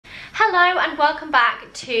Hello and welcome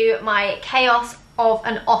back to my chaos of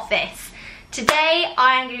an office. Today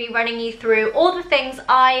I am going to be running you through all the things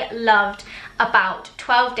I loved about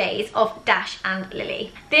 12 Days of Dash and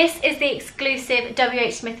Lily. This is the exclusive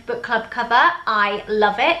WHSmith book club cover. I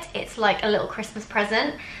love it. It's like a little Christmas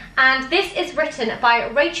present. And this is written by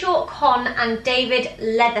Rachel Cohn and David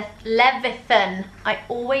Levithan. I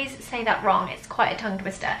always say that wrong. It's quite a tongue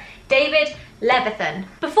twister. David Levithan.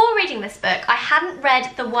 Before reading this book, I hadn't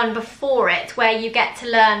read the one before it, where you get to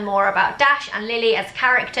learn more about Dash and Lily as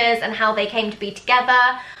characters and how they came to be together.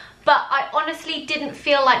 But I honestly didn't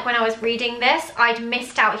feel like when I was reading this, I'd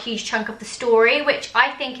missed out a huge chunk of the story, which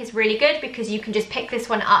I think is really good because you can just pick this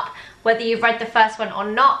one up, whether you've read the first one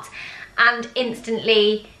or not, and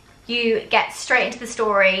instantly you get straight into the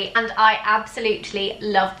story, and I absolutely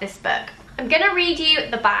loved this book. I'm gonna read you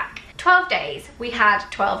the back. 12 days, we had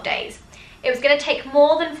 12 days. It was gonna take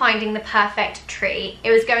more than finding the perfect tree.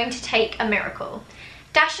 It was going to take a miracle.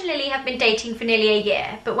 Dash and Lily have been dating for nearly a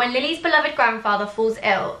year, but when Lily's beloved grandfather falls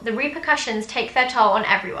ill, the repercussions take their toll on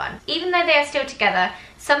everyone. Even though they are still together,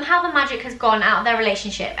 somehow the magic has gone out of their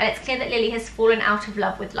relationship, and it's clear that Lily has fallen out of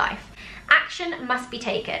love with life. Action must be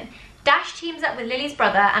taken. Dash teams up with Lily's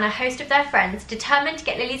brother and a host of their friends, determined to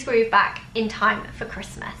get Lily's groove back in time for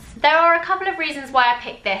Christmas. There are a couple of reasons why I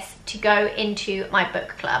picked this to go into my book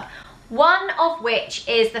club. One of which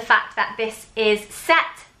is the fact that this is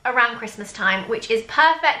set around Christmas time, which is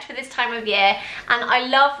perfect for this time of year, and I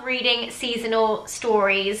love reading seasonal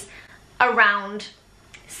stories around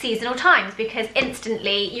seasonal times because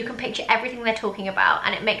instantly you can picture everything they're talking about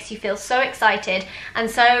and it makes you feel so excited and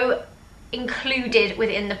so included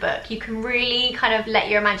within the book. You can really kind of let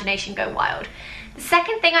your imagination go wild. The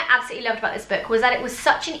second thing I absolutely loved about this book was that it was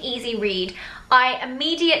such an easy read. I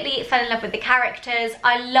immediately fell in love with the characters,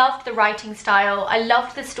 I loved the writing style, I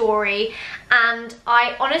loved the story, and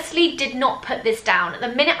I honestly did not put this down. The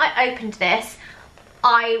minute I opened this,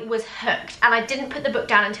 I was hooked, and I didn't put the book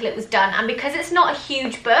down until it was done. And because it's not a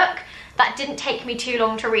huge book, that didn't take me too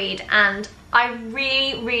long to read, and I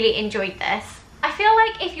really enjoyed this. I feel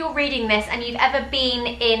like if you're reading this and you've ever been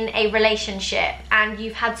in a relationship and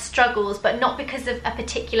you've had struggles, but not because of a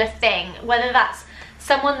particular thing, whether that's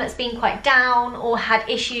someone that's been quite down or had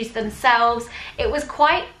issues themselves, it was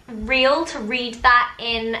quite real to read that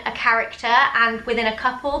in a character and within a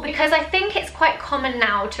couple, because I think it's quite common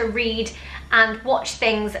now to read and watch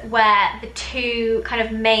things where the two kind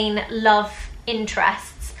of main love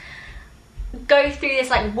interests go through this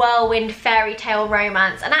like whirlwind fairy tale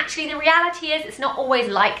romance, and actually the reality is it's not always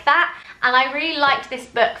like that. And I really liked this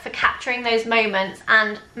book for capturing those moments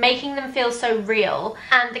and making them feel so real,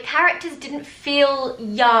 and the characters didn't feel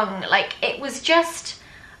young. Like, it was just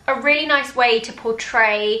a really nice way to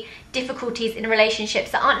portray difficulties in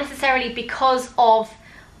relationships that aren't necessarily because of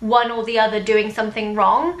one or the other doing something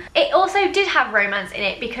wrong. It also did have romance in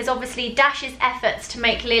it because obviously Dash's efforts to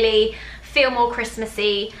make Lily feel more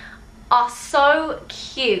Christmassy are so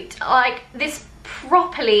cute. Like, this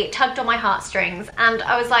properly tugged on my heartstrings, and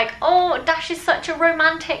I was like, oh, Dash is such a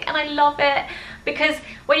romantic, and I love it. Because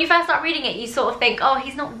when you first start reading it, you sort of think, oh,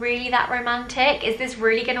 he's not really that romantic. Is this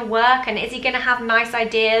really gonna work? And is he gonna have nice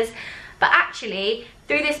ideas? But actually,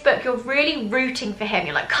 through this book, you're really rooting for him.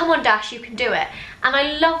 You're like, come on, Dash, you can do it. And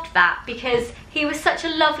I loved that because he was such a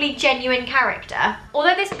lovely, genuine character.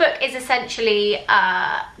 Although this book is essentially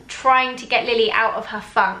trying to get Lily out of her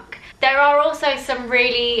funk, there are also some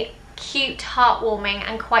really cute, heartwarming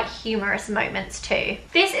and quite humorous moments too.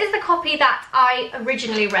 This is the copy that I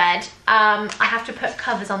originally read. I have to put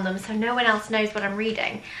covers on them so no one else knows what I'm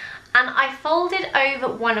reading. And I folded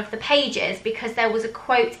over one of the pages because there was a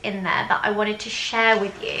quote in there that I wanted to share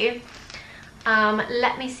with you.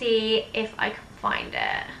 Let me see if I can find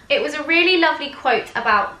it. It was a really lovely quote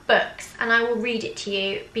about books, and I will read it to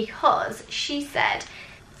you because she said,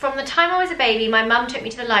 "From the time I was a baby, my mum took me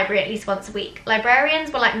to the library at least once a week.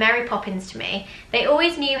 Librarians were like Mary Poppins to me. They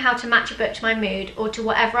always knew how to match a book to my mood or to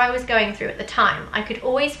whatever I was going through at the time. I could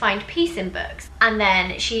always find peace in books." And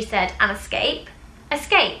then she said, "An escape?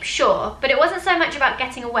 Escape, sure, but it wasn't so much about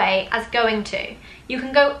getting away as going to. You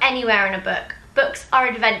can go anywhere in a book. Books are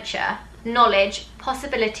adventure, knowledge,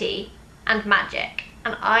 possibility, and magic."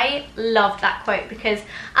 And I loved that quote because as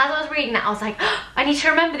I was reading that, I was like, oh, I need to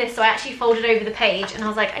remember this. So I actually folded over the page and I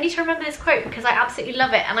was like, I need to remember this quote because I absolutely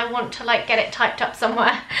love it and I want to like get it typed up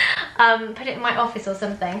somewhere, put it in my office or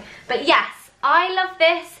something. But yes, I love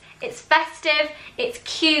this. It's festive, it's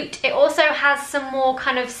cute. It also has some more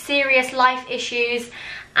kind of serious life issues,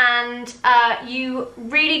 and you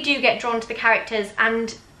really do get drawn to the characters,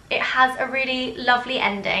 and it has a really lovely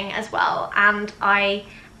ending as well, and I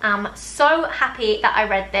am so happy that I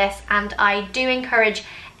read this, and I do encourage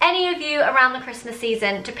any of you around the Christmas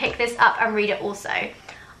season to pick this up and read it also.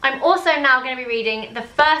 I'm also now going to be reading the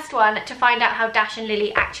first one to find out how Dash and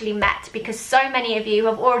Lily actually met, because so many of you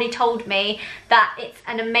have already told me that it's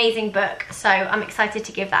an amazing book, so I'm excited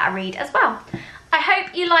to give that a read as well. I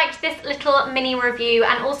hope you liked this little mini review,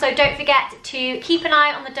 and also don't forget to keep an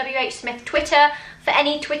eye on the WHSmith Twitter for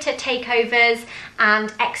any Twitter takeovers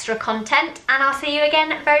and extra content, and I'll see you again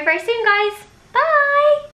very, very soon, guys. Bye!